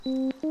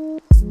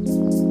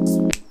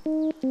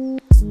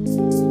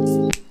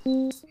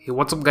Hey,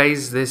 what's up,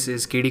 guys? This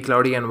is KD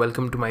Cloudy, and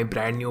welcome to my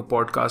brand new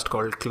podcast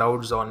called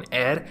Clouds on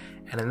Air.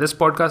 And in this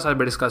podcast, I'll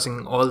be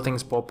discussing all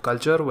things pop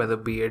culture, whether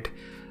be it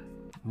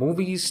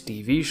movies,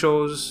 TV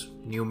shows,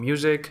 new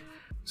music.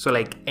 So,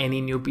 like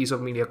any new piece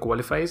of media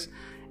qualifies.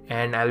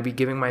 And I'll be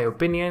giving my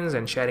opinions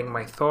and sharing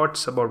my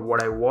thoughts about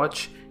what I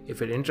watch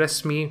if it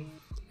interests me,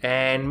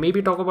 and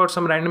maybe talk about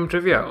some random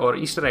trivia or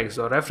Easter eggs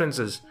or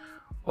references,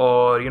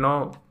 or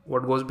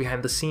what goes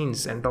behind the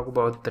scenes, and talk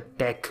about the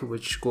tech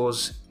which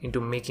goes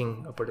into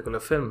making a particular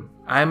film.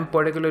 I'm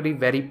particularly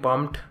very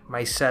pumped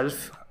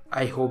myself.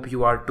 I hope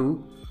you are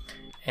too.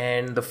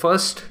 And the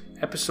first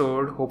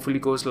episode hopefully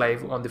goes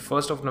live on the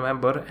 1st of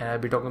November, and I'll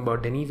be talking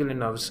about Denis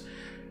Villeneuve's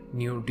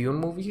new Dune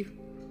movie.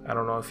 I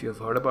don't know if you've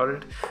heard about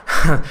it.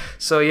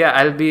 So yeah,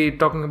 I'll be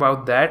talking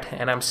about that,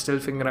 and I'm still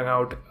figuring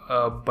out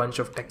a bunch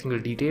of technical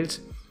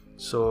details.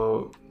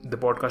 So the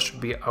podcast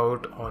should be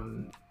out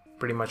on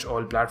pretty much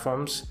all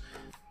platforms.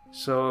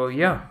 So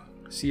yeah,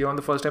 see you on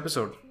the first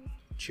episode.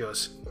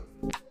 Cheers.